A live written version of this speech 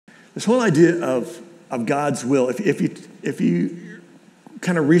This whole idea of God's will, if you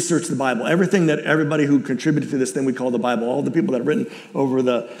kind of research the Bible, everything that everybody who contributed to this thing we call the Bible, all the people that have written over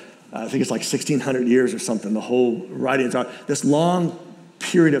the, I think it's like 1,600 years or something, the whole writings are, this long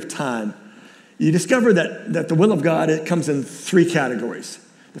period of time, you discover that the will of God, it comes in three categories.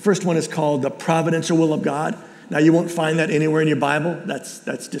 The first one is called the providential will of God. Now, you won't find that anywhere in your Bible.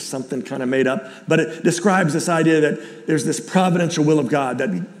 That's just something kind of made up. But it describes this idea that there's this providential will of God,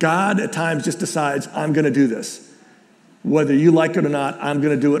 that God at times just decides, I'm going to do this. Whether you like it or not, I'm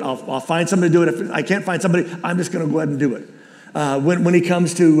going to do it. I'll find somebody to do it. If I can't find somebody, I'm just going to go ahead and do it. When he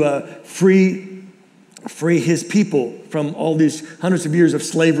comes to free his people from all these hundreds of years of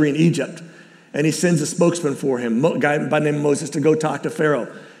slavery in Egypt, and he sends a spokesman for him, a guy by the name of Moses, to go talk to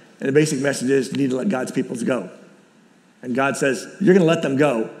Pharaoh. And the basic message is, you need to let God's people go. And God says, you're going to let them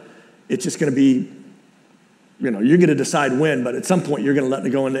go. It's just going to be, you're going to decide when, but at some point you're going to let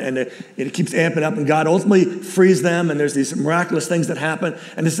them go. And it keeps amping up, and God ultimately frees them, and there's these miraculous things that happen.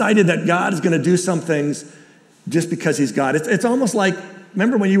 And decided that God is going to do some things just because he's God. It's almost like,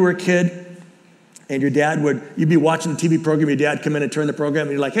 remember when you were a kid, and you'd be watching a TV program, your dad come in and turn the program,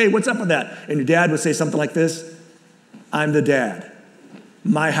 and you're like, hey, what's up with that? And your dad would say something like this, I'm the dad.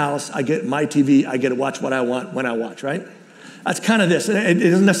 My house, I get my TV, I get to watch what I want when I watch, right? That's kind of this. It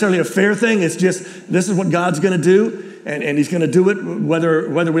isn't necessarily a fair thing. It's just, this is what God's going to do, and he's going to do it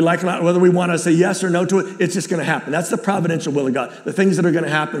whether we like it or not, whether we want to say yes or no to it, it's just going to happen. That's the providential will of God, the things that are going to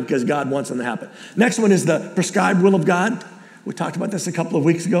happen because God wants them to happen. Next one is the prescribed will of God. We talked about this a couple of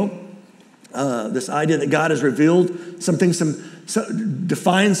weeks ago. This idea that God has revealed some things,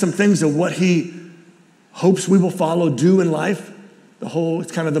 defined some things of what he hopes we will follow, do in life.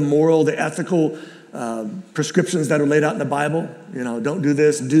 It's kind of the moral, the ethical prescriptions that are laid out in the Bible. Don't do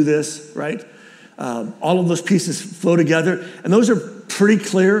this, right? All of those pieces flow together, and those are pretty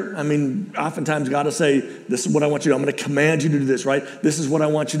clear. I mean, oftentimes God will say, this is what I want you to do. I'm going to command you to do this, right? This is what I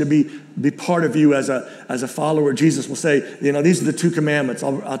want you to be part of you as a follower. Jesus will say, these are the 2 commandments.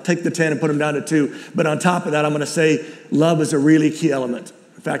 I'll take the 10 and put them down to 2. But on top of that, I'm going to say love is a really key element.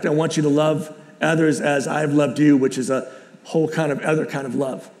 In fact, I want you to love others as I've loved you, which is a whole kind of other kind of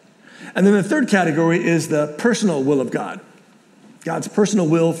love. And then the third category is the personal will of God. God's personal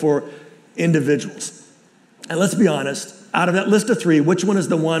will for individuals. And let's be honest, out of that list of 3, which one is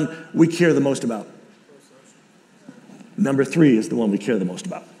the one we care the most about? Number 3 is the one we care the most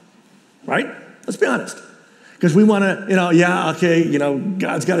about, right? Let's be honest. Because we want to,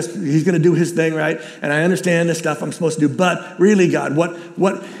 God's got us, he's going to do his thing, right? And I understand this stuff I'm supposed to do, but really, God,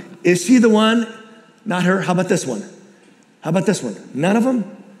 what is she the one? Not her. How about this one? How about this one? None of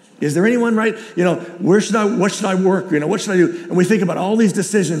them? Is there anyone, right? What should I work? What should I do? And we think about all these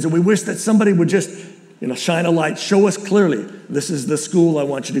decisions, and we wish that somebody would just, shine a light, show us clearly, this is the school I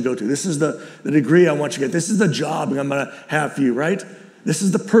want you to go to. This is the degree I want you to get. This is the job I'm going to have for you, right? This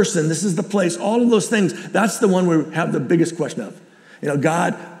is the person. This is the place. All of those things, that's the one we have the biggest question of.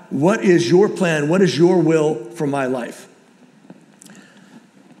 God, what is your plan? What is your will for my life?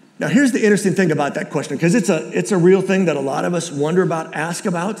 Now, here's the interesting thing about that question, because it's a real thing that a lot of us wonder about, ask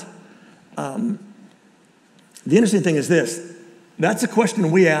about. The interesting thing is this. That's a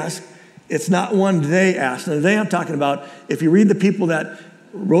question we ask. It's not one they ask. And today I'm talking about, if you read the people that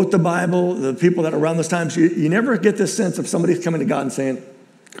wrote the Bible, the people that are around those times, you never get this sense of somebody coming to God and saying,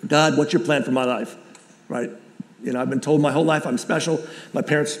 God, what's your plan for my life, right? I've been told my whole life I'm special. My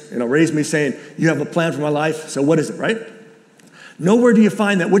parents, raised me saying, you have a plan for my life, so what is it, right? Nowhere do you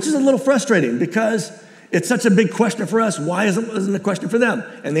find that, which is a little frustrating because it's such a big question for us. Why isn't it a question for them?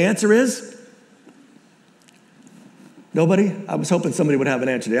 And the answer is nobody. I was hoping somebody would have an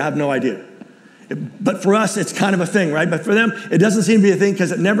answer today. I have no idea. But for us, it's kind of a thing, right? But for them, it doesn't seem to be a thing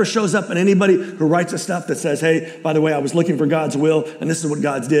because it never shows up in anybody who writes us stuff that says, hey, by the way, I was looking for God's will, and this is what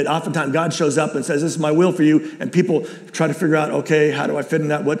God did. Oftentimes, God shows up and says, this is my will for you, and people try to figure out, okay, how do I fit in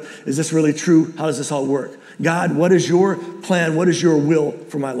that? What is this really true? How does this all work? God, what is your plan? What is your will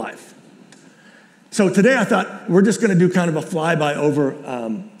for my life? So today I thought we're just going to do kind of a flyby over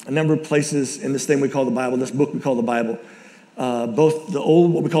a number of places in this thing we call the Bible, this book we call the Bible, both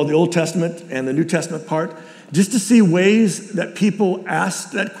what we call the Old Testament and the New Testament part, just to see ways that people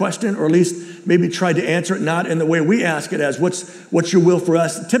ask that question, or at least maybe try to answer it, not in the way we ask it as what's your will for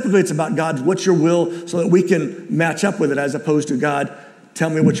us. Typically it's about God, what's your will, so that we can match up with it, as opposed to God, tell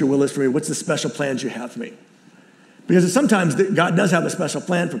me what your will is for me. What's the special plans you have for me? Because sometimes God does have a special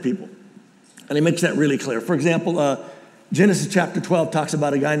plan for people. And he makes that really clear. For example, Genesis chapter 12 talks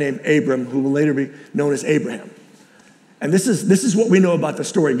about a guy named Abram, who will later be known as Abraham. And this is what we know about the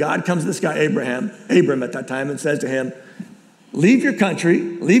story. God comes to this guy Abram at that time, and says to him, leave your country,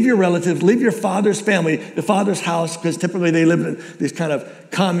 leave your relatives, leave your father's family, the father's house, because typically they live in these kind of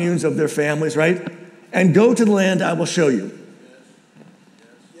communes of their families, right? And go to the land I will show you.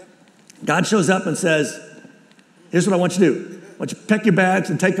 God shows up and says, here's what I want you to do. I want you to pack your bags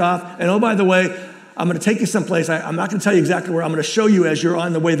and take off. And oh, by the way, I'm going to take you someplace. I'm not going to tell you exactly where. I'm going to show you as you're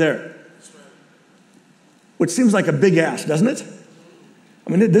on the way there. Which seems like a big ask, doesn't it? I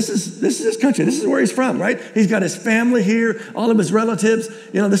mean, this is his country. This is where he's from, right? He's got his family here, all of his relatives.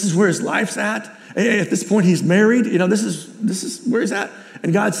 This is where his life's at. At this point, he's married. This is where he's at.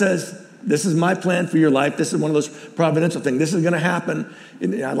 And God says, this is my plan for your life. This is one of those providential things. This is going to happen.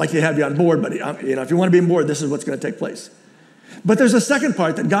 I'd like to have you on board, but if you want to be on board, this is what's going to take place. But there's a second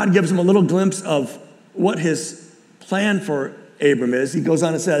part that God gives him a little glimpse of what his plan for Abram is. He goes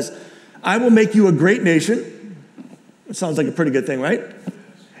on and says, I will make you a great nation. It sounds like a pretty good thing, right?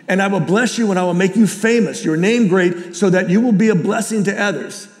 And I will bless you and I will make you famous, your name great, so that you will be a blessing to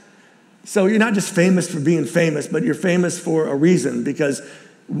others. So you're not just famous for being famous, but you're famous for a reason, because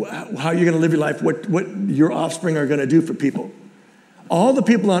how you're going to live your life, what your offspring are going to do for people. All the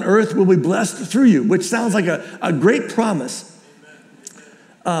people on earth will be blessed through you, which sounds like a great promise.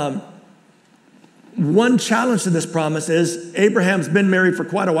 One challenge to this promise is Abraham's been married for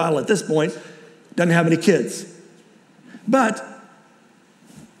quite a while at this point, doesn't have any kids. But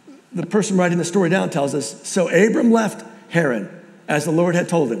the person writing the story down tells us, so Abram left Haran as the Lord had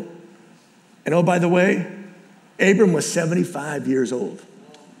told him. And oh, by the way, Abram was 75 years old.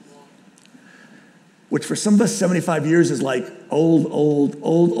 Which for some of us, 75 years is like old,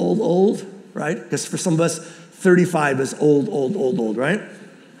 right? Because for some of us, 35 is old, right?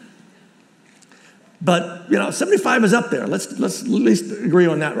 But, 75 is up there. Let's at least agree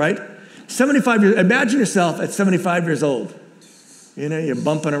on that, right? 75 years, imagine yourself at 75 years old. You're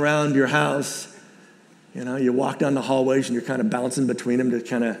bumping around your house. You walk down the hallways and you're kind of bouncing between them to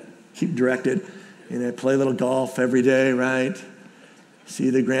kind of keep directed. Play a little golf every day, right? See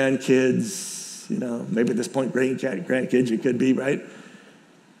the grandkids, maybe at this point, grandkids you could be, right?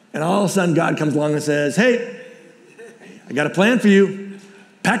 And all of a sudden God comes along and says, hey, I got a plan for you.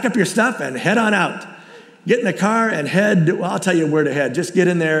 Pack up your stuff and head on out. Get in the car and head, I'll tell you where to head. Just get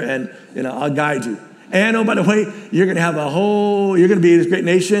in there and, I'll guide you. And oh, by the way, you're going to be this great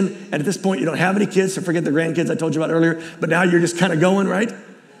nation. And at this point, you don't have any kids, so forget the grandkids I told you about earlier. But now you're just kind of going, right?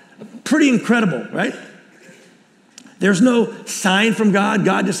 Pretty incredible, right? There's no sign from God.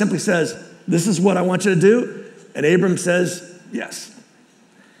 God just simply says, this is what I want you to do. And Abram says, yes.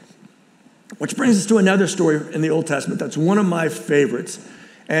 Which brings us to another story in the Old Testament that's one of my favorites.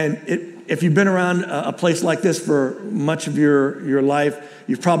 And if you've been around a place like this for much of your life,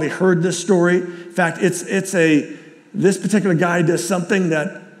 you've probably heard this story. In fact, this particular guy does something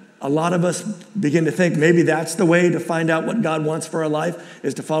that a lot of us begin to think maybe that's the way to find out what God wants for our life,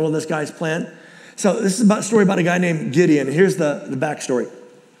 is to follow this guy's plan. So this is a story about a guy named Gideon. Here's the backstory.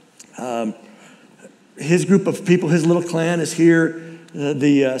 His group of people, his little clan is here.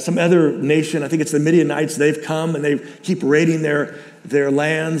 Some other nation, I think it's the Midianites, they've come and they keep raiding their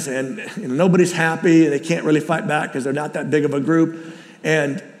lands, and nobody's happy, and they can't really fight back because they're not that big of a group.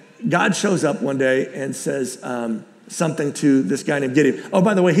 And God shows up one day and says something to this guy named Gideon. Oh,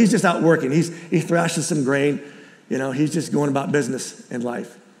 by the way, he's just out working. He thrashes some grain. He's just going about business in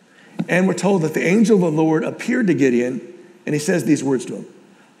life. And we're told that the angel of the Lord appeared to Gideon, and he says these words to him.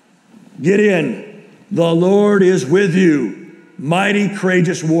 Gideon, the Lord is with you, mighty,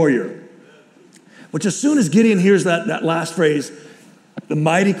 courageous warrior. Which as soon as Gideon hears that last phrase, the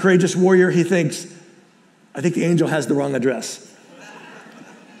mighty, courageous warrior, he thinks, I think the angel has the wrong address.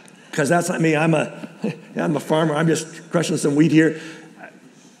 Because that's not me. I'm a farmer. I'm just crushing some wheat here.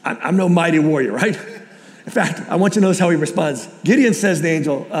 I'm no mighty warrior, right? In fact, I want you to notice how he responds. Gideon says to the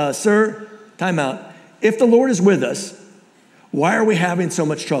angel, sir, time out. If the Lord is with us, why are we having so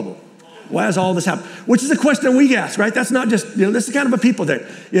much trouble? Why has all this happened? Which is a question we ask, right? That's not just, this is kind of a people thing.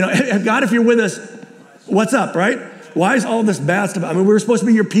 God, if you're with us, what's up, right? Why is all this bad stuff? I mean, we were supposed to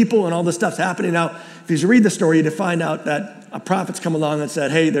be your people and all this stuff's happening. Now, if you read the story, you find out that a prophet's come along and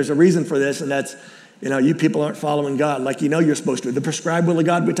said, hey, there's a reason for this, and that's, you people aren't following God like you're supposed to. The prescribed will of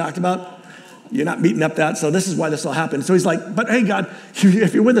God we talked about, you're not meeting up that, so this is why this all happened. So he's like, but hey, God,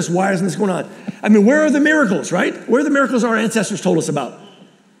 if you're with us, why isn't this going on? I mean, where are the miracles, right? Where are the miracles our ancestors told us about?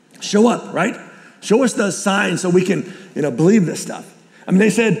 Show up, right? Show us the signs so we can, believe this stuff. I mean, they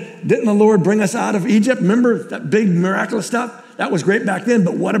said, didn't the Lord bring us out of Egypt? Remember that big miraculous stuff? That was great back then,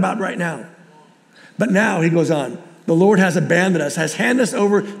 but what about right now? But now, he goes on, the Lord has abandoned us, has handed us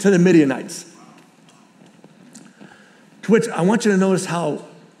over to the Midianites. To which I want you to notice how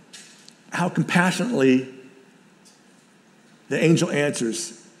compassionately the angel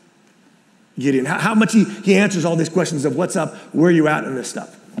answers Gideon. How much he answers all these questions of what's up, where are you at in this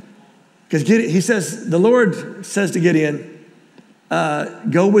stuff. Because he says, the Lord says to Gideon,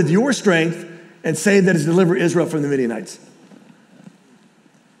 go with your strength and say that it's deliver Israel from the Midianites.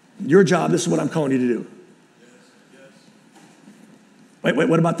 Your job, this is what I'm calling you to do. Wait,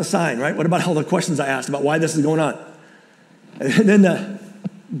 what about the sign, right? What about all the questions I asked about why this is going on? And then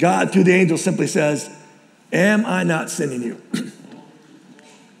God, through the angel, simply says, am I not sending you?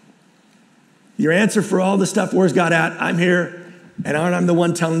 Your answer for all the stuff, where's God at? I'm here, and I'm the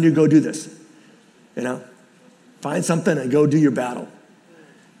one telling you, go do this. Find something and go do your battle.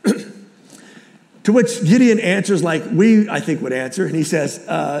 To which Gideon answers like we, I think, would answer. And he says,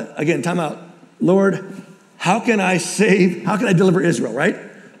 again, time out. Lord, how can I deliver Israel, right?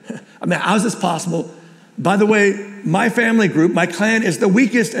 I mean, how is this possible? By the way, my family group, my clan is the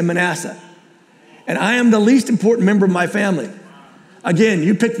weakest in Manasseh. And I am the least important member of my family. Again,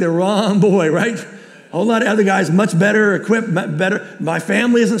 you picked the wrong boy, right? A whole lot of other guys, much better equipped, better. My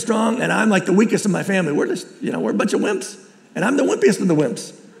family isn't strong, and I'm like the weakest of my family. We're just, we're a bunch of wimps. And I'm the wimpiest of the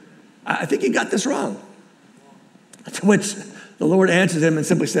wimps. I think you got this wrong. To which the Lord answers him and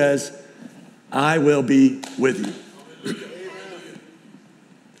simply says, I will be with you.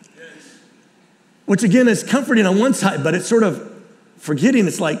 Which again is comforting on one side, but it's sort of forgetting.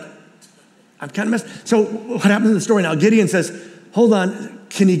 It's like, I'm kind of messed. So what happens in the story now? Gideon says, hold on,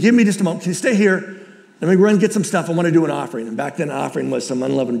 can you give me just a moment? Can you stay here? Let me run and get some stuff. I want to do an offering. And back then, an offering was some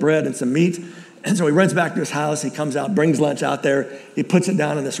unleavened bread and some meat. And so he runs back to his house. He comes out, brings lunch out there. He puts it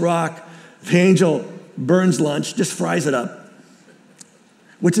down on this rock. The angel burns lunch, just fries it up,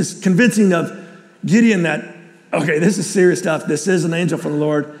 which is convincing of Gideon that, okay, this is serious stuff. This is an angel from the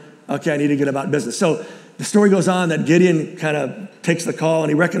Lord. Okay, I need to get about business. So the story goes on that Gideon kind of takes the call, and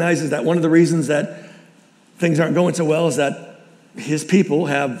he recognizes that one of the reasons that things aren't going so well is that his people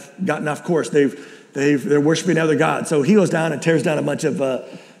have gotten off course. They're worshiping other gods. So he goes down and tears down a bunch of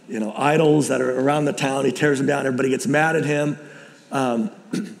idols that are around the town. He tears them down. Everybody gets mad at him. And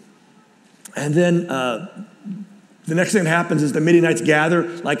then the next thing that happens is the Midianites gather,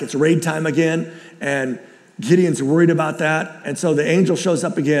 like it's raid time again, and Gideon's worried about that. And so the angel shows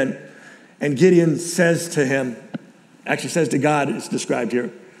up again, and Gideon says to him, actually says to God, it's described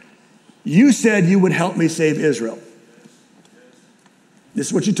here, you said you would help me save Israel. This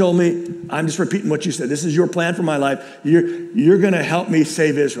is what you told me. I'm just repeating what you said. This is your plan for my life. You're going to help me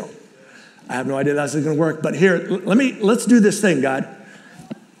save Israel. I have no idea how this is going to work, but here, let's do this thing, God.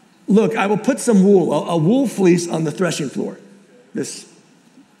 Look, I will put some wool, a wool fleece on the threshing floor. This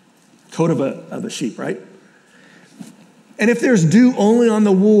coat of a sheep, right? And if there's dew only on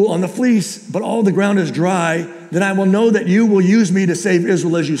the wool, on the fleece, but all the ground is dry, then I will know that you will use me to save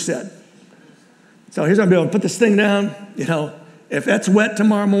Israel as you said. So here's what I'm doing. Put this thing down, If that's wet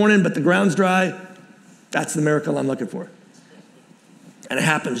tomorrow morning, but the ground's dry, that's the miracle I'm looking for. And it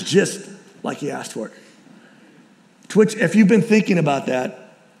happens just like he asked for it. To which, if you've been thinking about that,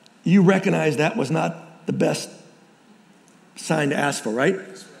 you recognize that was not the best sign to ask for, right?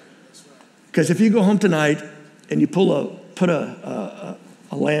 Because if you go home tonight and you put a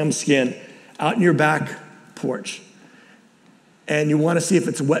lamb skin out in your back porch, and you want to see if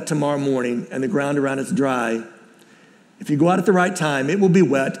it's wet tomorrow morning and the ground around it's dry, if you go out at the right time, it will be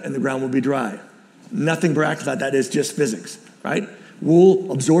wet and the ground will be dry. Nothing miraculous about that. Is just physics, right?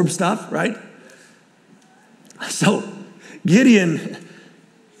 Wool absorbs stuff, right? So Gideon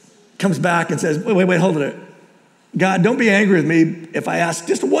comes back and says, wait, hold it. God, don't be angry with me if I ask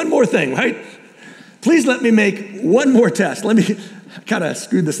just one more thing, right? Please let me make one more test. Let me kind of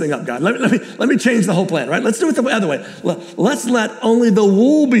screwed this thing up, God. Let me change the whole plan, right? Let's do it the other way. Let's let only the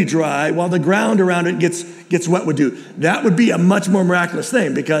wool be dry while the ground around it gets wet with dew. That would be a much more miraculous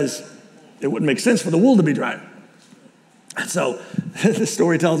thing because it wouldn't make sense for the wool to be dry. And so the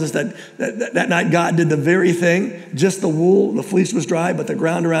story tells us that night God did the very thing. Just the wool, the fleece was dry, but the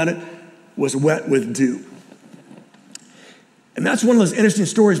ground around it was wet with dew. And that's one of those interesting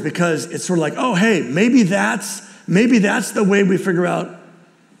stories because it's sort of like, oh, hey, maybe that's the way we figure out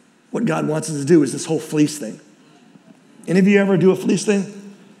what God wants us to do is this whole fleece thing. Any of you ever do a fleece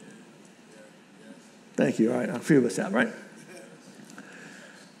thing? Thank you. All right, I'll figure this out, right?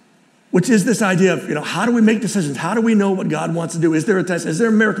 Which is this idea of, how do we make decisions? How do we know what God wants to do? Is there a test? Is there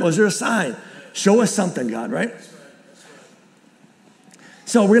a miracle? Is there a sign? Show us something, God, right?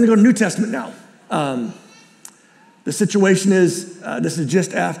 So we're going to go to New Testament now. The situation is, this is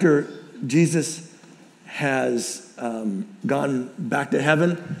just after Jesus has gone back to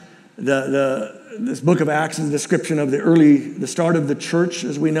heaven. This book of Acts is a description of the start of the church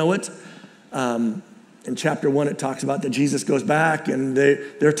as we know it. In chapter 1, it talks about that Jesus goes back and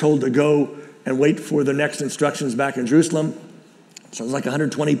they're told to go and wait for the next instructions back in Jerusalem. So there's like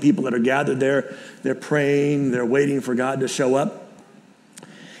 120 people that are gathered there. They're praying, they're waiting for God to show up.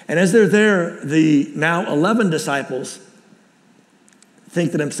 And as they're there, the now 11 disciples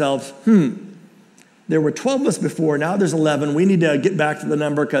think to themselves, there were 12 of us before, now there's 11. We need to get back to the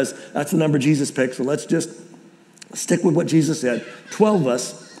number because that's the number Jesus picked. So let's just stick with what Jesus said. 12 of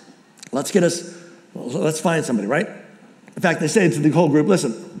us, let's find somebody, right? In fact, they say to the whole group,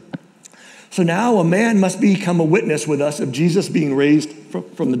 listen, so now a man must become a witness with us of Jesus being raised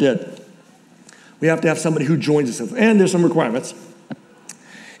from the dead. We have to have somebody who joins us. And there's some requirements.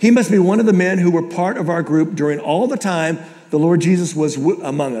 He must be one of the men who were part of our group during all the time the Lord Jesus was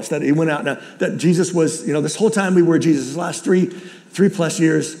among us, that he went out. Now, that Jesus was, this whole time we were Jesus, his last three plus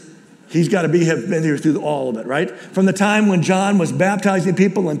years, he's got to have been here through all of it, right? From the time when John was baptizing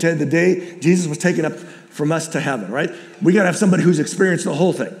people until the day Jesus was taken up from us to heaven, right? We got to have somebody who's experienced the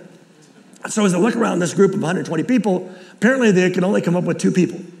whole thing. So as I look around this group of 120 people, apparently they could only come up with 2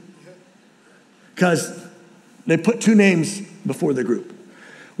 people because they put 2 names before the group.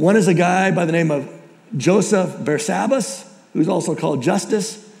 One is a guy by the name of Joseph Barsabbas, who's also called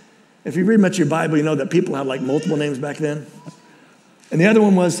Justus. If you read much of your Bible, you know that people had like multiple names back then. And the other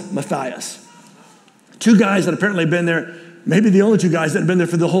one was Matthias. 2 guys that apparently had been there, maybe the only 2 guys that had been there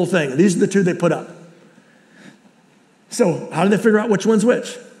for the whole thing. And these are the 2 they put up. So how did they figure out which one's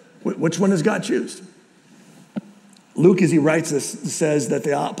which? Which one does God choose? Luke, as he writes this, says that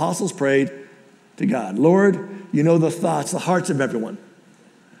the apostles prayed to God, Lord, you know the thoughts, the hearts of everyone.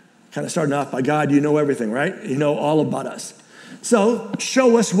 Kind of starting off by God, you know everything, right? You know all about us. So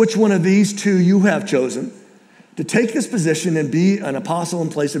show us which one of these 2 you have chosen to take this position and be an apostle in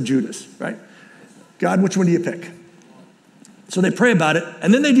place of Judas, right? God, which one do you pick? So they pray about it,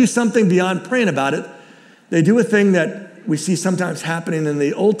 and then they do something beyond praying about it. They do a thing that we see sometimes happening in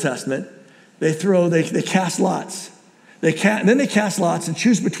the Old Testament. They cast lots. And then they cast lots and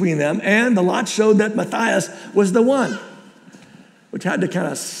choose between them, and the lot showed that Matthias was the one, which had to kind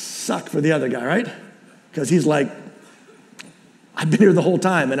of suck for the other guy, right? Because he's like, I've been here the whole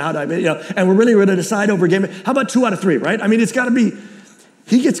time, and and we're really going to decide over a game. How about 2 out of 3, right? I mean, it's got to be,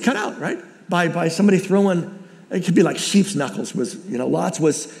 he gets cut out, right? By somebody throwing, it could be like sheep's knuckles. Lots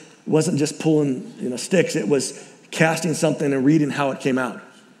wasn't just pulling, sticks. It was casting something and reading how it came out.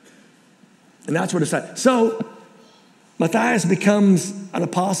 And that's what it's like. So Matthias becomes an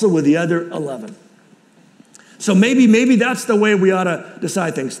apostle with the other 11. So maybe that's the way we ought to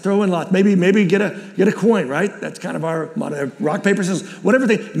decide things. Throw in lots. Maybe get a coin, right? That's kind of our motto. Rock, paper, scissors, whatever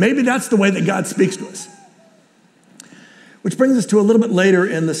thing. Maybe that's the way that God speaks to us. Which brings us to a little bit later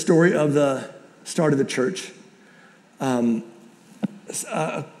in the story of the start of the church. A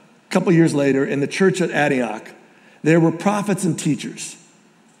couple years later, in the church at Antioch, there were prophets and teachers.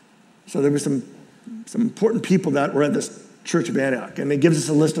 So there were some important people that were at this church of Antioch, and it gives us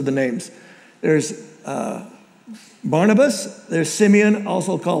a list of the names. There's Barnabas, there's Simeon,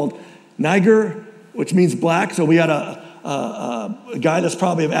 also called Niger, which means black, so we got a guy that's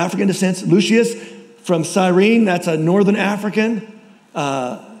probably of African descent. Lucius from Cyrene, that's a northern African.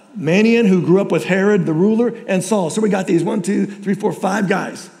 Manian, who grew up with Herod the ruler, and Saul. So we got these 1, 2, 3, 4, 5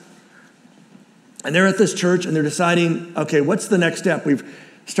 guys. And they're at this church and they're deciding, okay, what's the next step? We've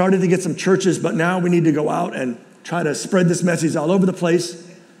started to get some churches, but now we need to go out and try to spread this message all over the place.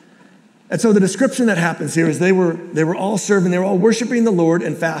 And so the description that happens here is they were all serving, they were all worshiping the Lord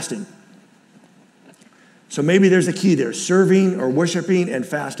and fasting. So maybe there's a key there, serving or worshiping and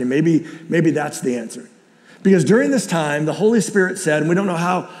fasting. Maybe that's the answer. Because during this time, the Holy Spirit said, and we don't know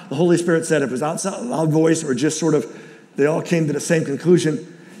how the Holy Spirit said, if it was outside loud voice or just sort of, they all came to the same conclusion,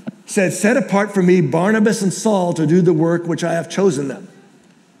 said, set apart for me Barnabas and Saul to do the work which I have chosen them.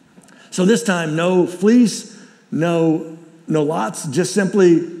 So this time, no fleece, no lots, just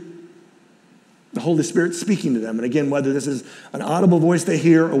simply the Holy Spirit speaking to them. And again, whether this is an audible voice they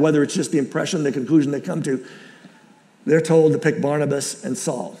hear or whether it's just the impression, the conclusion they come to, they're told to pick Barnabas and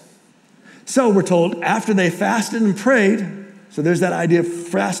Saul. So we're told after they fasted and prayed, so there's that idea of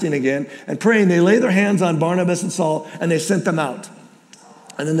fasting again, and praying, they lay their hands on Barnabas and Saul and they sent them out.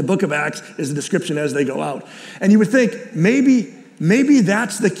 And then the book of Acts is the description as they go out. And you would think, maybe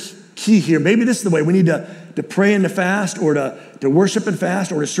that's the key here. Maybe this is the way we need to pray and to fast, or to worship and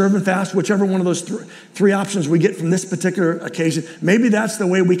fast, or to serve and fast, whichever one of those three options we get from this particular occasion. Maybe that's the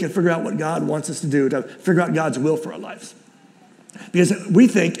way we can figure out what God wants us to do, to figure out God's will for our lives. Because we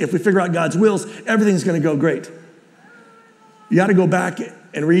think if we figure out God's wills, everything's going to go great. You got to go back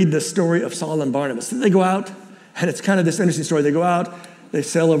and read the story of Saul and Barnabas. They go out, and it's kind of this interesting story. They go out, They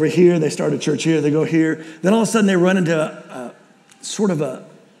sail over here. They start a church here. They go here. Then all of a sudden they run into sort of a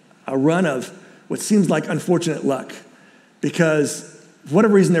run of what seems like unfortunate luck, because for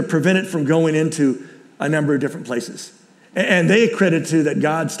whatever reason they're prevented from going into a number of different places. And they accredit to that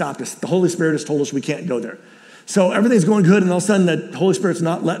God stopped us. The Holy Spirit has told us we can't go there. So everything's going good, and all of a sudden the Holy Spirit's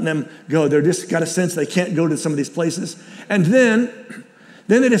not letting them go. They're just got a sense they can't go to some of these places. And then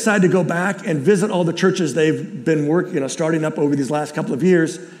they decide to go back and visit all the churches they've been starting up over these last couple of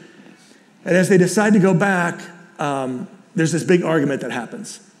years. And as they decide to go back, there's this big argument that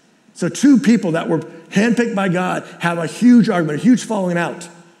happens. So two people that were handpicked by God have a huge argument, a huge falling out.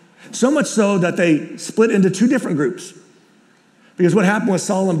 So much so that they split into two different groups. Because what happened with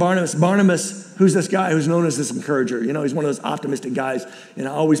Saul and Barnabas, who's this guy who's known as this encourager? He's one of those optimistic guys,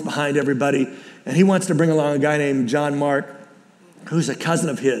 always behind everybody. And he wants to bring along a guy named John Mark, who's a cousin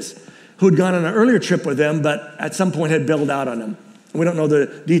of his, who had gone on an earlier trip with them, but at some point had bailed out on them. And we don't know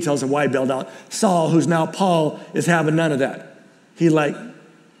the details of why he bailed out. Saul, who's now Paul, is having none of that.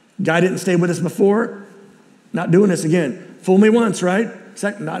 Guy didn't stay with us before, not doing this again. Fool me once, right?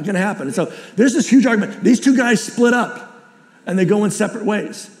 Second, not gonna happen. And so there's this huge argument. These two guys split up, and they go in separate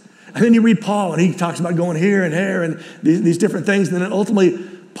ways. And then you read Paul, and he talks about going here and there and these different things. And then ultimately,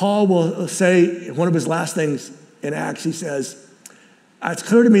 Paul will say, one of his last things in Acts, he says, it's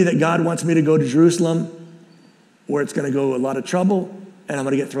clear to me that God wants me to go to Jerusalem, where it's going to go a lot of trouble, and I'm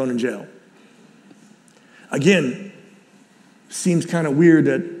going to get thrown in jail. Again, seems kind of weird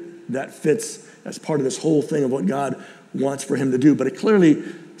that fits as part of this whole thing of what God wants for him to do. But it clearly,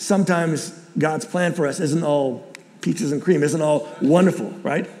 sometimes God's plan for us isn't all peaches and cream, isn't all wonderful,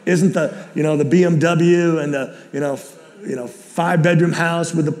 right? Isn't the BMW and the 5-bedroom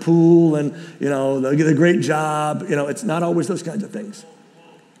house with the pool and the great job. It's not always those kinds of things.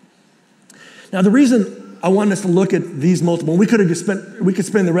 Now, the reason I wanted us to look at these multiple, we could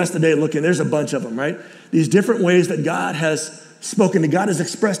spend the rest of the day looking. There's a bunch of them, right? These different ways that God has spoken, that God has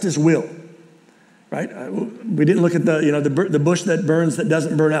expressed his will, right? We didn't look at the bush that burns that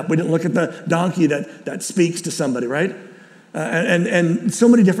doesn't burn up. We didn't look at the donkey that speaks to somebody, right? And so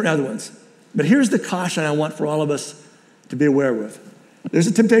many different other ones. But here's the caution I want for all of us to be aware of. There's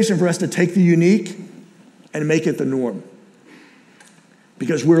a temptation for us to take the unique and make it the norm.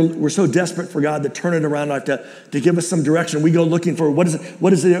 Because we're so desperate for God to turn it around, like to give us some direction. We go looking for what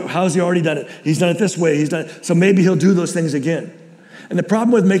is it, how has he already done it? He's done it this way, he's done it. So maybe he'll do those things again. And the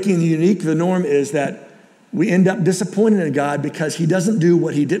problem with making the unique the norm is that we end up disappointed in God because he doesn't do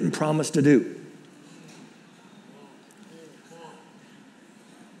what he didn't promise to do.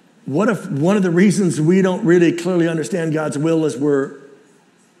 What if one of the reasons we don't really clearly understand God's will is we're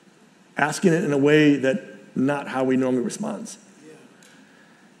asking it in a way that not how we normally respond?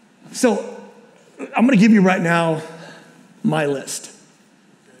 So I'm going to give you right now my list.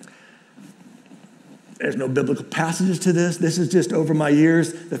 There's no biblical passages to this. This is just over my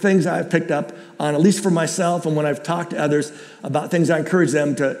years, the things I've picked up on, at least for myself, and when I've talked to others about things, I encourage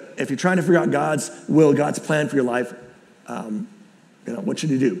them to, if you're trying to figure out God's will, God's plan for your life, what should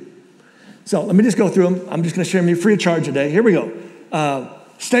you do? So let me just go through them. I'm just going to share them with you free of charge today. Here we go.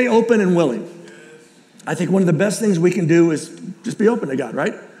 Stay open and willing. I think one of the best things we can do is just be open to God,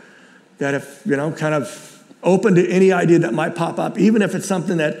 right? That if, kind of open to any idea that might pop up, even if it's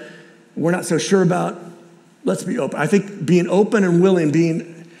something that we're not so sure about, let's be open. I think being open and willing,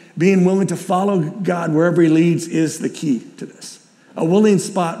 being willing to follow God wherever he leads is the key to this. A willing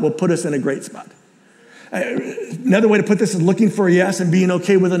spot will put us in a great spot. Another way to put this is looking for a yes and being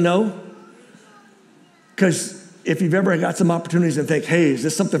okay with a no. Because if you've ever got some opportunities and think, hey, is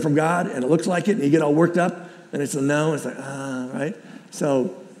this something from God? And it looks like it, and you get all worked up, and it's a no. It's like, right?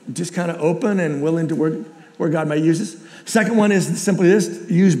 So just kind of open and willing to work where God might use us. Second one is simply this: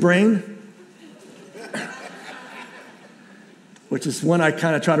 use brain, which is one I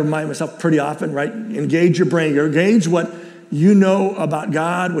kind of try to remind myself pretty often, right? Engage your brain. Engage what you know about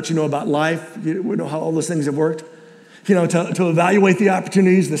God, what you know about life. We know how all those things have worked. To evaluate the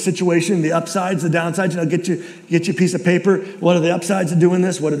opportunities, the situation, the upsides, the downsides. Get you a piece of paper. What are the upsides of doing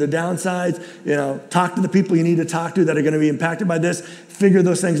this? What are the downsides? Talk to the people you need to talk to that are going to be impacted by this. Figure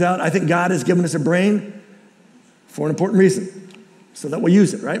those things out. I think God has given us a brain for an important reason, so that we'll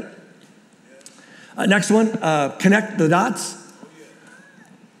use it, right? Next one, connect the dots.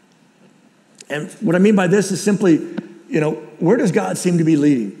 And what I mean by this is simply, where does God seem to be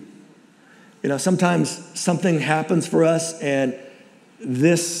leading? Sometimes something happens for us and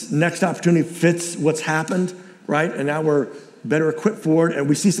this next opportunity fits what's happened, right? And now we're better equipped for it, and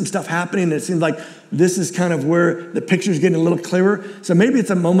we see some stuff happening, and it seems like this is kind of where the picture's getting a little clearer. So maybe it's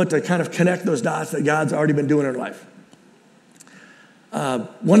a moment to kind of connect those dots that God's already been doing in our life.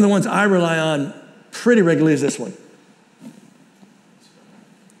 One of the ones I rely on pretty regularly is this one.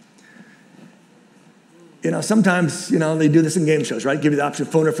 Sometimes, they do this in game shows, right? Give you the option,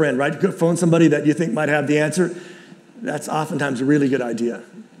 phone a friend, right? Phone somebody that you think might have the answer. That's oftentimes a really good idea.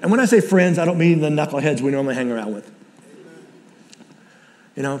 And when I say friends, I don't mean the knuckleheads we normally hang around with.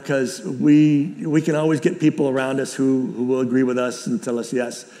 Because we can always get people around us who will agree with us and tell us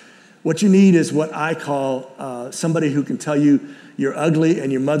yes. What you need is what I call somebody who can tell you you're ugly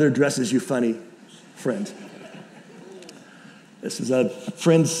and your mother dresses you funny friend. This is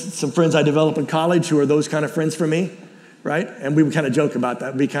some friends I developed in college who are those kind of friends for me, right? And we would kind of joke about that.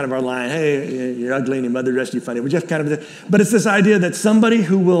 It'd be kind of our line, hey, you're ugly and your mother dressed you funny. We just kind of, but it's this idea that somebody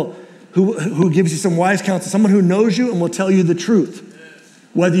who gives you some wise counsel, someone who knows you and will tell you the truth,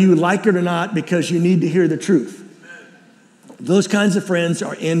 whether you like it or not, because you need to hear the truth. Those kinds of friends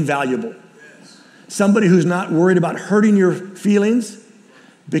are invaluable. Somebody who's not worried about hurting your feelings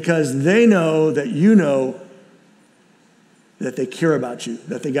because they know that you know that they care about you,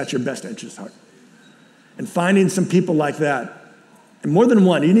 that they got your best interest at heart. And finding some people like that, and more than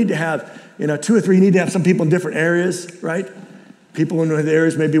one, you need to have, 2 or 3, you need to have some people in different areas, right? People in the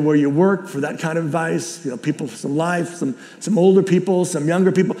areas maybe where you work for that kind of advice, people for some life, some older people, some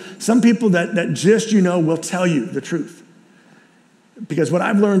younger people, some people that just, will tell you the truth. Because what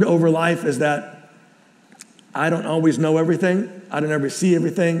I've learned over life is that I don't always know everything, I don't ever see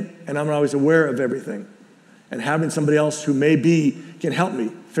everything, and I'm not always aware of everything. And having somebody else who can help me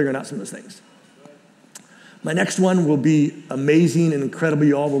figuring out some of those things. My next one will be amazing and incredible.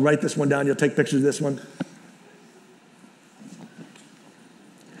 You all will write this one down. You'll take pictures of this one.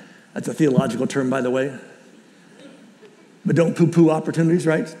 That's a theological term, by the way. But don't poo-poo opportunities,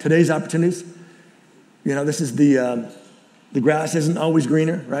 right? Today's opportunities. This is the grass isn't always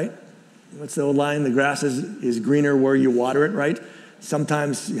greener, right? What's the old line? The grass is greener where you water it, right?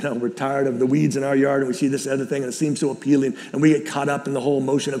 Sometimes, we're tired of the weeds in our yard and we see this other thing and it seems so appealing and we get caught up in the whole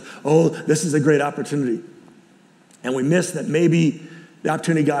motion of, this is a great opportunity. And we miss that maybe the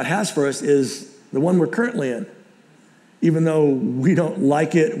opportunity God has for us is the one we're currently in. Even though we don't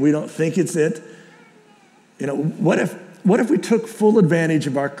like it, we don't think it's it. What if we took full advantage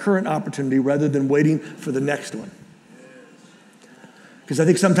of our current opportunity rather than waiting for the next one? Because I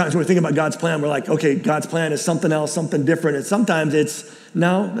think sometimes when we think about God's plan, we're like, okay, God's plan is something else, something different. And sometimes it's,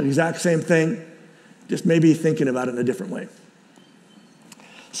 no, the exact same thing, just maybe thinking about it in a different way.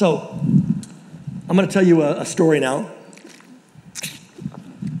 So I'm going to tell you a story now.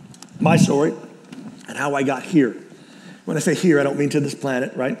 My story and how I got here. When I say here, I don't mean to this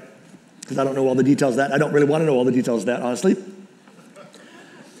planet, right? Because I don't know all the details of that. I don't really want to know all the details of that, honestly.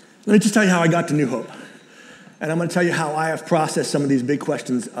 Let me just tell you how I got to New Hope. And I'm going to tell you how I have processed some of these big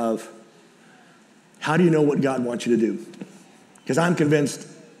questions of how do you know what God wants you to do? Because I'm convinced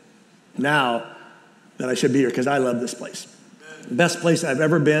now that I should be here because I love this place. The best place I've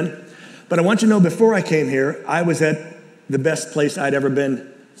ever been. But I want you to know before I came here, I was at the best place I'd ever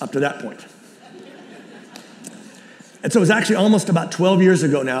been up to that point. And so it was actually almost about 12 years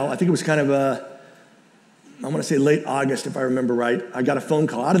ago now. I think it was kind of I want to say late August, if I remember right. I got a phone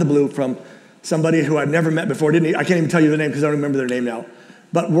call out of the blue from somebody who I'd never met before. I can't even tell you the name because I don't remember their name now.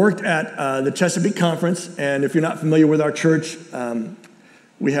 But worked at the Chesapeake Conference. And if you're not familiar with our church,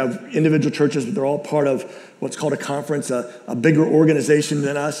 we have individual churches, but they're all part of what's called a conference, a bigger organization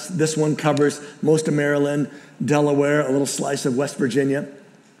than us. This one covers most of Maryland, Delaware, a little slice of West Virginia.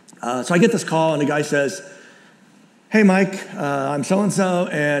 So I get this call, and the guy says, hey, Mike, I'm so-and-so,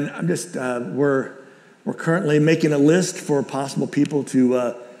 and I'm just, we're currently making a list for possible people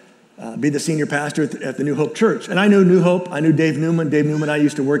to be the senior pastor at the New Hope Church. And I knew New Hope. I knew Dave Newman. Dave Newman and I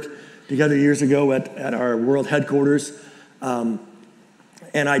used to work together years ago at our world headquarters.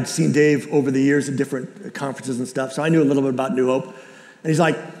 And I'd seen Dave over the years at different conferences and stuff, so I knew a little bit about New Hope. And he's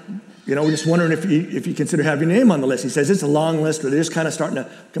like, we're just wondering if you consider having your name on the list. He says, it's a long list, or they're just kind of starting to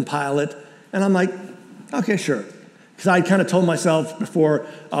compile it. And I'm like, okay, sure. Because I kind of told myself before,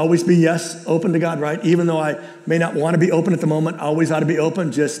 always be yes, open to God, right? Even though I may not want to be open at the moment, I always ought to be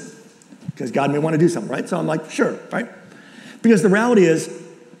open just because God may want to do something, right? So I'm like, sure, right? Because the reality is,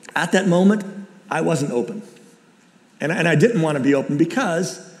 at that moment, I wasn't open. And I didn't want to be open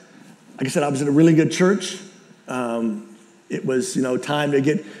because, like I said, I was in a really good church. It was, time to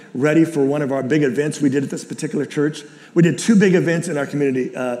get ready for one of our big events we did at this particular church. We did 2 big events in our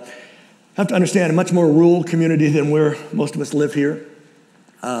community. Have to understand, a much more rural community than where most of us live here.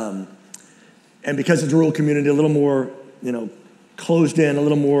 And because it's a rural community, a little more, closed in, a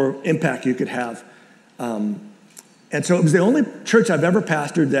little more impact you could have. And so it was the only church I've ever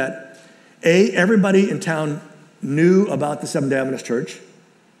pastored that, everybody in town knew about the Seventh-day Adventist Church,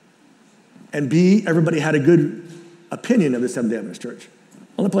 and B, everybody had a good opinion of the Seventh-day Adventist Church.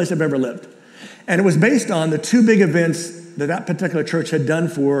 Only place I've ever lived. And it was based on the two big events that particular church had done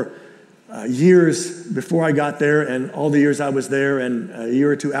for years before I got there, and all the years I was there, and a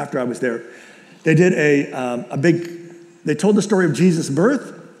year or two after I was there. They did they told the story of Jesus'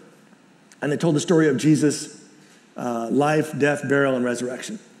 birth, and they told the story of Jesus' life, death, burial, and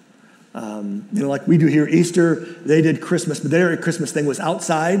resurrection. Like we do here Easter, they did Christmas, but their Christmas thing was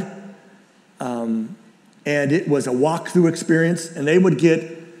outside, and it was a walk-through experience, and they would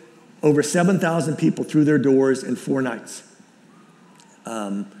get over 7,000 people through their doors in 4 nights.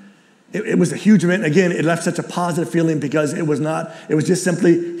 It was a huge event. Again, it left such a positive feeling because it was just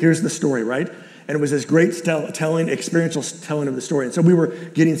simply, here's the story, right? And it was this great experiential telling of the story. And so we were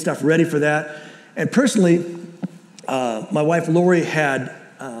getting stuff ready for that. And personally, my wife Lori had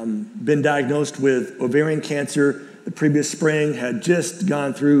been diagnosed with ovarian cancer the previous spring, had just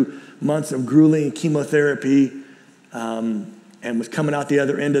gone through months of grueling chemotherapy, and was coming out the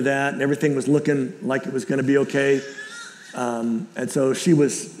other end of that, and everything was looking like it was going to be okay. And so she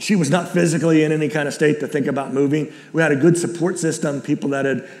was not physically in any kind of state to think about moving. We had a good support system, people that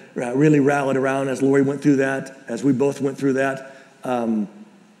had really rallied around as Lori went through that, as we both went through that. And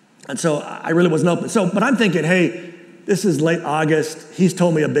so I really wasn't open. But I'm thinking, hey, this is late August. He's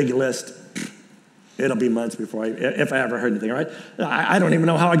told me a big list. It'll be months before if I ever heard anything, right? I don't even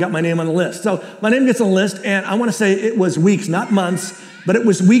know how I got my name on the list. So my name gets on the list, and I want to say it was weeks, not months, but it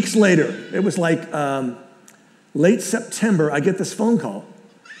was weeks later. It was like late September, I get this phone call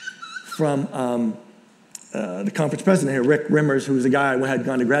from the conference president here, Rick Rimmers, who was a guy I had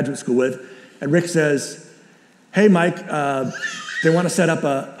gone to graduate school with. And Rick says, hey, Mike, they want to set up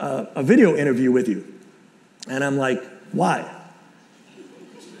a video interview with you. And I'm like, why?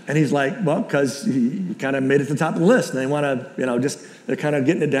 And he's like, well, because you kind of made it to the top of the list. And they want to, they're kind of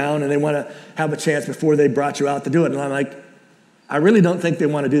getting it down, and they want to have a chance before they brought you out to do it. And I'm like, I really don't think they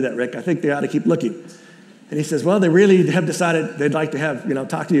want to do that, Rick. I think they ought to keep looking. And he says, well, they really have decided they'd like to have,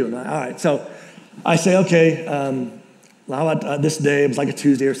 talk to you. And all right. So I say, okay, how about this day? It was like a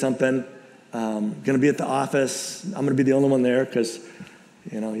Tuesday or something. Going to be at the office. I'm going to be the only one there because,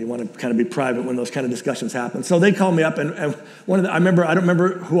 you want to kind of be private when those kind of discussions happen. So they called me up, and I don't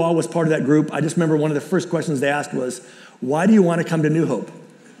remember who all was part of that group. I just remember one of the first questions they asked was, why do you want to come to New Hope?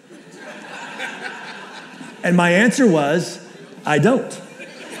 And my answer was, I don't.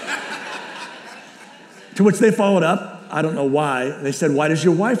 To which they followed up, I don't know why. They said, why does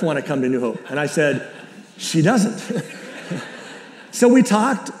your wife want to come to New Hope? And I said, she doesn't. So we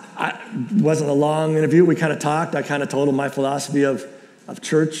talked. It wasn't a long interview. We kind of talked. I kind of told him my philosophy of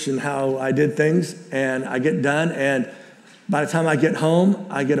church and how I did things. And I get done. And by the time I get home,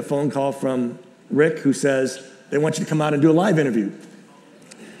 I get a phone call from Rick who says, they want you to come out and do a live interview.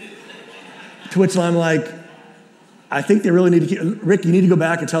 To which I'm like, I think they really need to keep, Rick, you need to go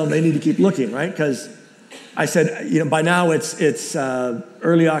back and tell them they need to keep looking, right? Because I said, by now it's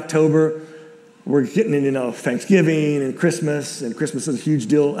early October. We're getting in, Thanksgiving and Christmas is a huge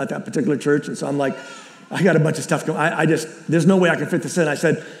deal at that particular church. And so I'm like, I got a bunch of stuff going. There's no way I can fit this in. I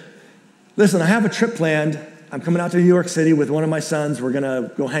said, listen, I have a trip planned. I'm coming out to New York City with one of my sons. We're going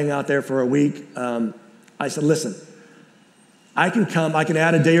to go hang out there for a week. I said, listen, I can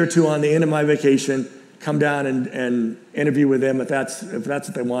add a day or two on the end of my vacation, come down and interview with them if that's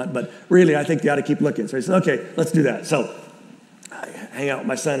what they want. But really, I think you ought to keep looking. So he said, okay, let's do that. So I hang out with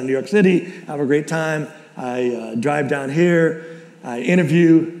my son in New York City, have a great time. I drive down here. I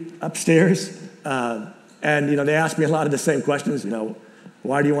interview upstairs. And they ask me a lot of the same questions,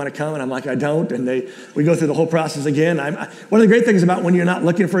 why do you want to come? And I'm like, I don't. And we go through the whole process again. One of the great things about when you're not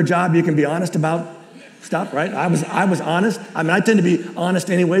looking for a job, you can be honest about stuff, right? I was honest. I tend to be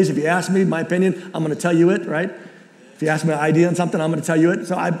honest anyways. If you ask me my opinion, I'm going to tell you it, right? If you ask me an idea on something, I'm going to tell you it.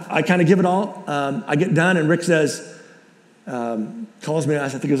 So I kind of give it all. I get done, and Rick says, calls me, I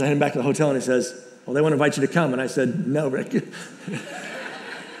think he was heading back to the hotel, and he says, well, they want to invite you to come. And I said, no, Rick.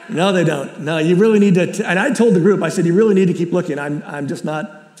 No, they don't. No, you really need to, and I told the group, I said, you really need to keep looking. I'm just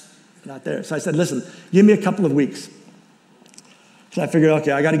not there. So I said, listen, give me a couple of weeks. So I figured,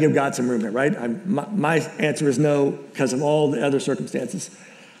 okay, I got to give God some room here, right? My answer is no because of all the other circumstances.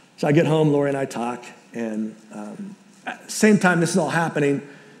 So I get home, Lori and I talk, and at the same time this is all happening,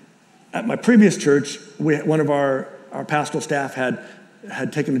 at my previous church, one of our pastoral staff had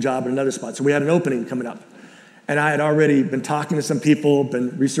taken a job in another spot. So we had an opening coming up. And I had already been talking to some people,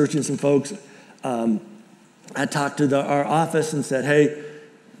 been researching some folks. I talked to our office and said, hey,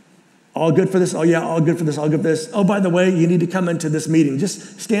 all good for this? Oh, yeah, all good for this, all good for this. Oh, by the way, you need to come into this meeting.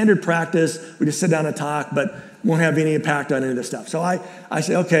 Just standard practice. We just sit down and talk, but won't have any impact on any of this stuff. So I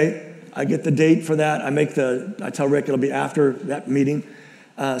say, okay, I get the date for that. I tell Rick it'll be after that meeting.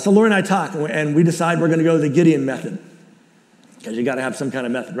 So Lori and I talk, and we decide we're going to go the Gideon method, because you got to have some kind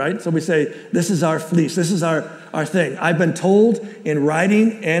of method, right? So we say, this is our fleece. This is our thing. I've been told in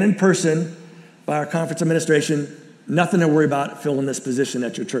writing and in person by our conference administration, nothing to worry about filling this position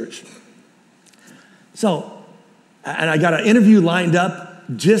at your church. So, and I got an interview lined up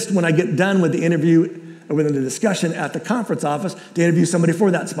just when I get done with the interview, with the discussion at the conference office, to interview somebody for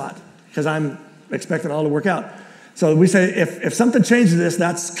that spot, because I'm expecting it all to work out. So we say, if something changes this,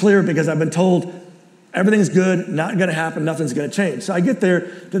 that's clear, because I've been told everything's good, not going to happen, nothing's going to change. So I get there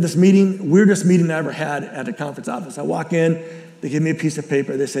to this meeting, weirdest meeting I ever had at the conference office. I walk in, they give me a piece of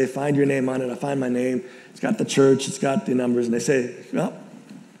paper, they say, find your name on it. I find my name, it's got the church, it's got the numbers, and they say, well,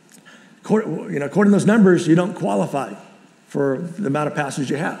 according to those numbers, you don't qualify for the amount of pastors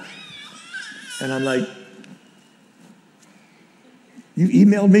you have. And I'm like, you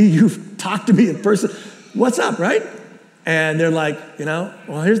emailed me, you've talked to me in person, what's up, right? And they're like,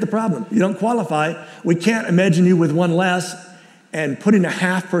 well, here's the problem. You don't qualify. We can't imagine you with one less, and putting a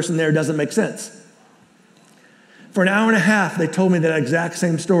half person there doesn't make sense. For an hour and a half, they told me that exact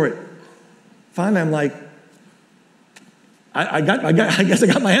same story. Finally, I'm like, I guess I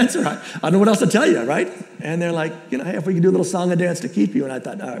got my answer. I don't know what else to tell you, right? And they're like, hey, if we could do a little song and dance to keep you. And I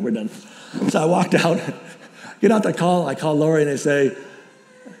thought, all right, we're done. So I walked out, get out the call. I call Lori, and they say,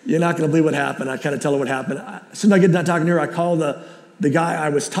 you're not going to believe what happened. I kind of tell her what happened. As soon as I get done talking to her, I call the guy I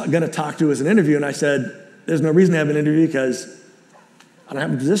was going to talk to as an interview, and I said, there's no reason to have an interview because I don't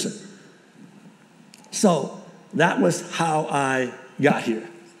have a position. So that was how I got here.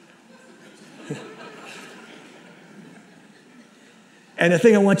 And the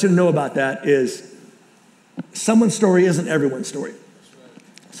thing I want you to know about that is someone's story isn't everyone's story.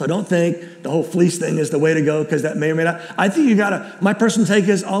 So don't think the whole fleece thing is the way to go, because that may or may not. I think my personal take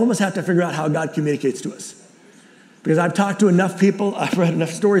is all of us have to figure out how God communicates to us. Because I've talked to enough people, I've read enough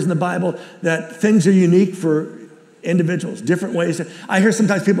stories in the Bible that things are unique for individuals, different ways. I hear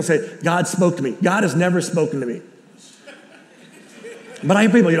sometimes people say, God spoke to me. God has never spoken to me. But I hear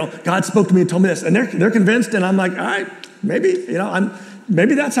people, God spoke to me and told me this. And they're convinced, and I'm like, all right, maybe,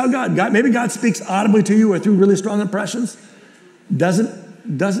 maybe that's how maybe God speaks audibly to you or through really strong impressions.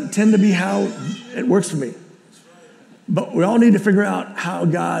 Doesn't tend to be how it works for me. But we all need to figure out how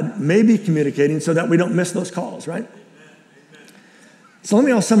God may be communicating so that we don't miss those calls, right? So let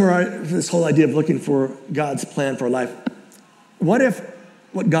me all summarize this whole idea of looking for God's plan for our life. What if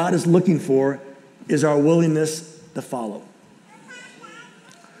what God is looking for is our willingness to follow?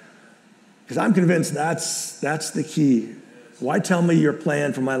 Because I'm convinced that's the key. Why tell me your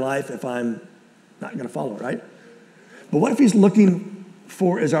plan for my life if I'm not going to follow it, right? But what if he's looking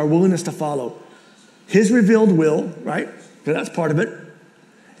for is our willingness to follow his revealed will, right? Because that's part of it.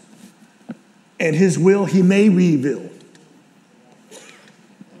 And his will he may reveal.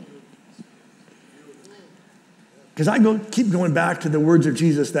 Because I keep going back to the words of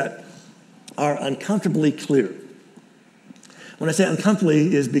Jesus that are uncomfortably clear. When I say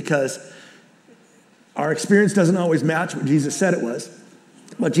uncomfortably is because our experience doesn't always match what Jesus said it was.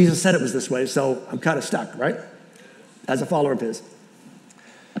 But Jesus said it was this way, so I'm kind of stuck, right? As a follower of his.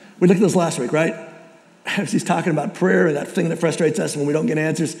 We looked at this last week, right? As he's talking about prayer and that thing that frustrates us when we don't get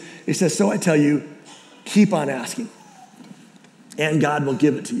answers. He says, so I tell you, keep on asking, and God will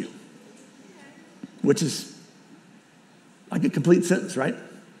give it to you. Which is like a complete sentence, right?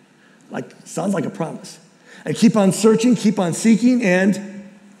 Sounds like a promise. And keep on searching, keep on seeking, and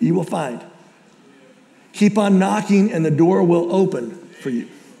you will find. Keep on knocking, and the door will open for you.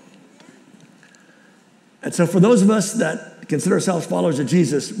 And so for those of us that consider ourselves followers of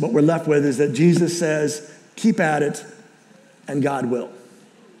Jesus, what we're left with is that Jesus says, keep at it, and God will.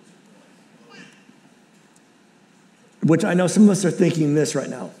 Which I know some of us are thinking this right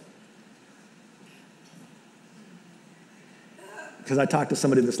now. Because I talked to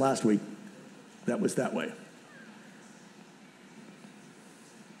somebody this last week that was that way.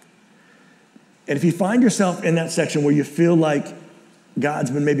 And if you find yourself in that section where you feel like God's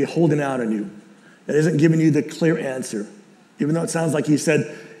been maybe holding out on you, that isn't giving you the clear answer, even though it sounds like he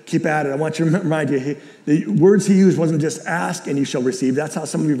said, keep at it. I want you to remind you, the words he used wasn't just ask and you shall receive. That's how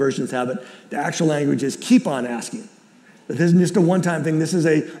some of your versions have it. The actual language is keep on asking. This isn't just a one-time thing. This is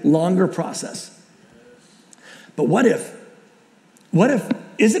a longer process. But what if,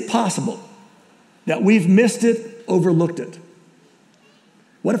 is it possible that we've missed it, overlooked it?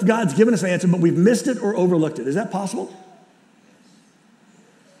 What if God's given us an answer, but we've missed it or overlooked it? Is that possible?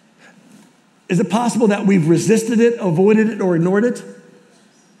 Is it possible that we've resisted it, avoided it, or ignored it?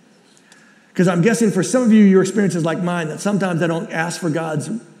 Because I'm guessing for some of you, your experience is like mine, that sometimes I don't ask for God's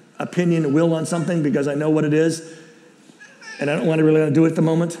opinion and will on something because I know what it is, and I don't want to really do it at the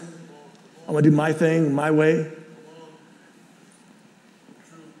moment. I want to do my thing, my way.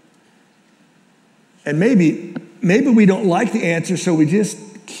 And maybe we don't like the answer, so we just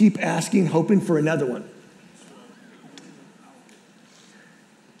keep asking, hoping for another one.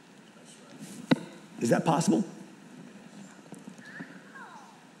 Is that possible?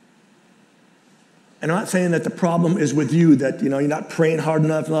 And I'm not saying that the problem is with you, that you're not praying hard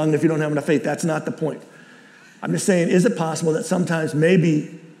enough, long enough, you don't have enough faith. That's not the point. I'm just saying, is it possible that sometimes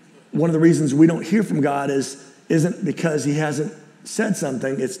maybe one of the reasons we don't hear from God isn't because he hasn't said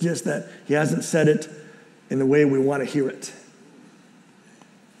something, it's just that he hasn't said it in the way we want to hear it.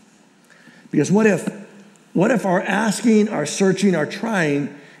 Because what if our asking, our searching, our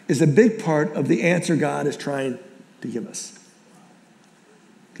trying is a big part of the answer God is trying to give us?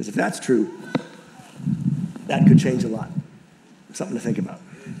 Because if that's true, that could change a lot. Something to think about.